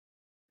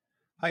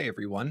Hi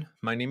everyone,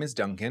 my name is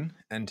Duncan,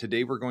 and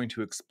today we're going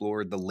to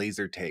explore the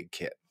laser tag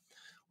kit.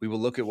 We will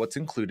look at what's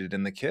included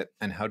in the kit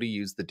and how to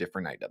use the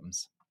different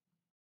items.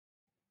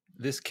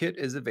 This kit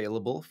is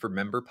available for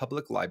member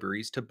public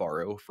libraries to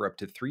borrow for up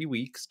to 3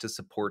 weeks to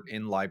support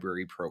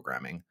in-library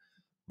programming.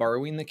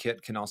 Borrowing the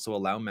kit can also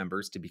allow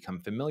members to become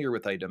familiar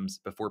with items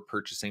before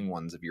purchasing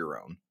ones of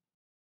your own.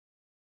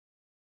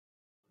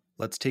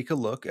 Let's take a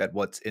look at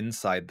what's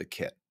inside the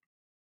kit.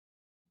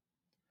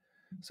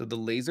 So the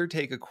laser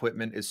tag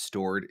equipment is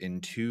stored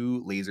in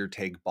 2 laser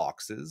tag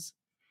boxes.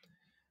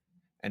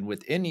 And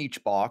within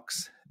each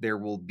box, there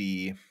will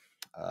be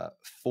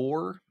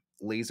 4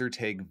 laser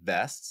tag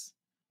vests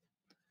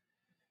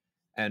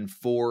and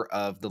 4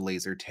 of the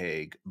laser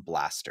tag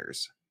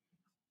blasters.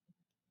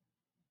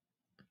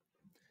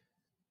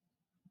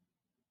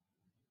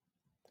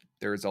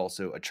 There is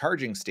also a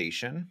charging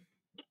station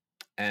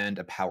and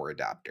a power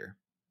adapter.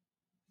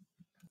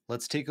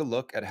 Let's take a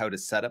look at how to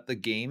set up the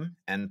game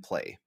and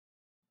play.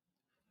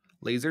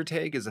 Laser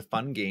tag is a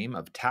fun game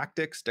of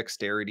tactics,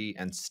 dexterity,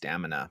 and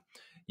stamina.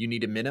 You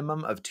need a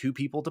minimum of 2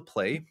 people to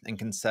play and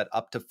can set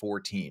up to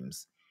 4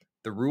 teams.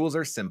 The rules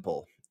are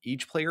simple.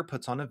 Each player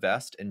puts on a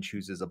vest and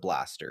chooses a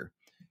blaster.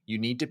 You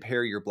need to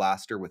pair your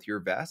blaster with your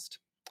vest,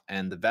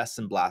 and the vests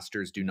and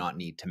blasters do not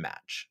need to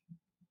match.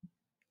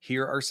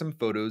 Here are some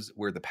photos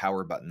where the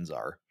power buttons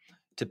are.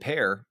 To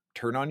pair,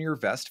 turn on your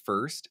vest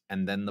first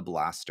and then the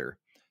blaster.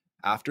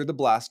 After the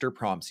blaster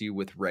prompts you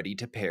with ready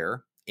to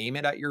pair, aim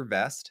it at your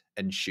vest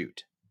and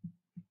shoot.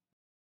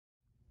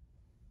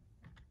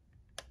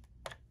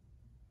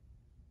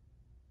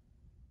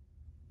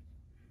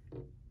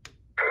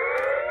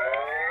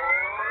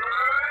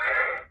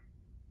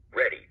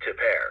 Ready to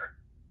pair.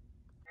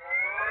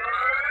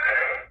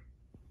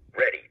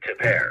 Ready to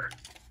pair.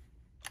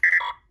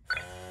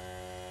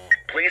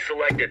 Please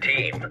select a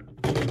team.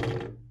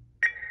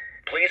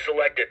 Please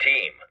select a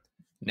team.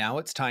 Now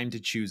it's time to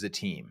choose a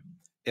team.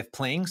 If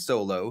playing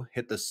solo,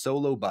 hit the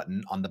solo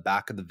button on the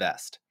back of the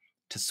vest.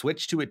 To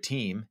switch to a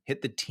team,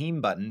 hit the team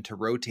button to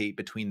rotate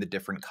between the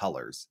different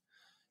colors.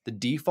 The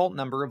default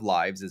number of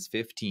lives is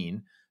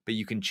 15, but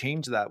you can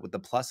change that with the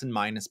plus and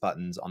minus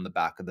buttons on the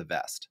back of the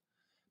vest.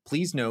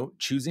 Please note,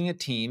 choosing a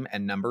team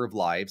and number of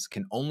lives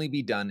can only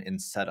be done in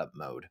setup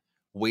mode.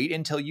 Wait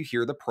until you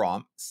hear the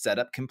prompt,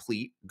 setup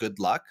complete, good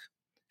luck,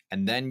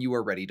 and then you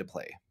are ready to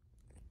play.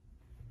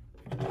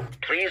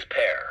 Please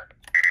pair.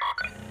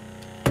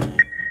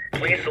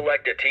 Please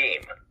select a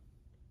team.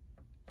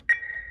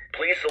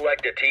 Please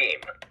select a team.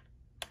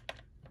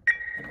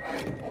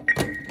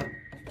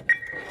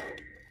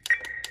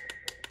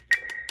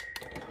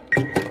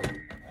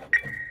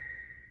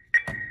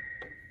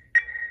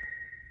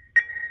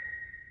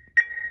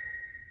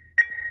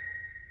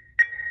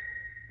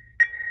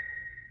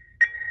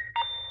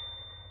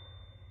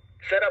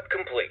 Setup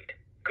complete.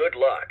 Good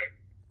luck.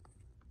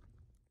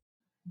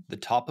 The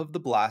top of the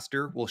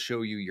blaster will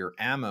show you your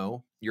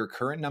ammo, your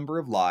current number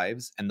of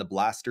lives, and the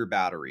blaster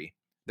battery.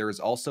 There is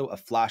also a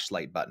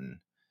flashlight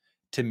button.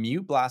 To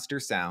mute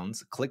blaster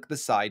sounds, click the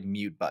side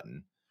mute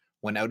button.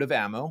 When out of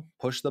ammo,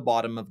 push the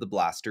bottom of the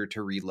blaster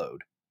to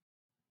reload.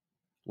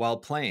 While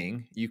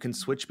playing, you can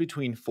switch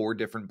between 4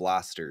 different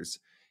blasters.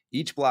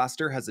 Each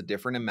blaster has a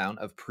different amount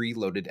of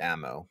preloaded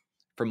ammo.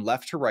 From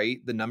left to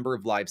right, the number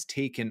of lives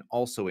taken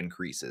also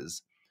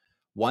increases.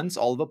 Once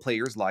all of a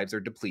player's lives are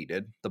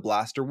depleted, the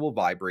blaster will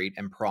vibrate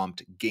and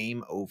prompt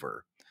Game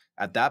Over.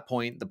 At that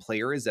point, the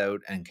player is out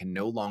and can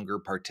no longer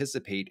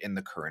participate in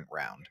the current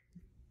round.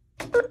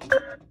 Game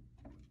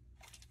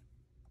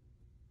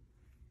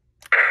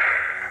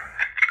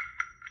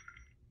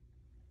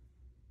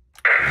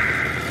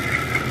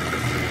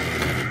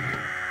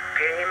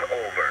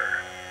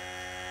over.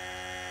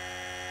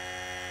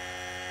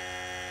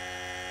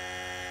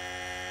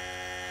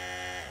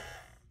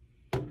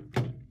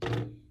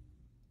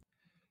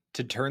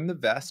 To turn the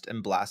vest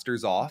and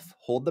blasters off,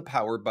 hold the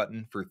power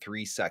button for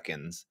 3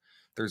 seconds.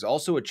 There's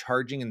also a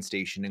charging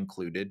station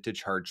included to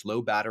charge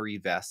low battery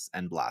vests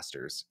and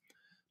blasters.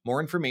 More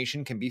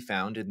information can be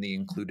found in the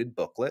included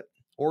booklet,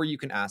 or you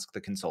can ask the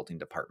consulting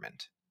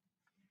department.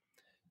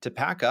 To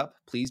pack up,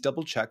 please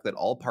double check that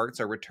all parts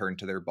are returned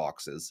to their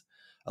boxes.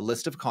 A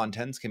list of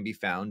contents can be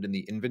found in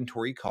the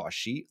inventory cost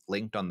sheet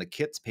linked on the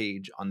kits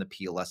page on the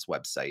PLS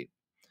website.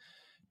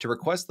 To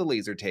request the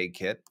laser tag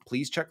kit,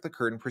 please check the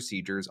current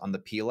procedures on the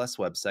PLS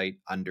website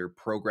under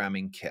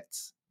Programming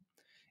Kits.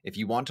 If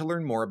you want to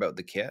learn more about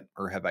the kit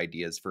or have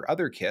ideas for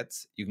other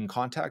kits, you can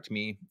contact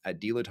me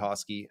at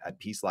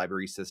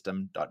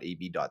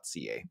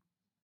dlutowski@peacelibrarysystem.ab.ca.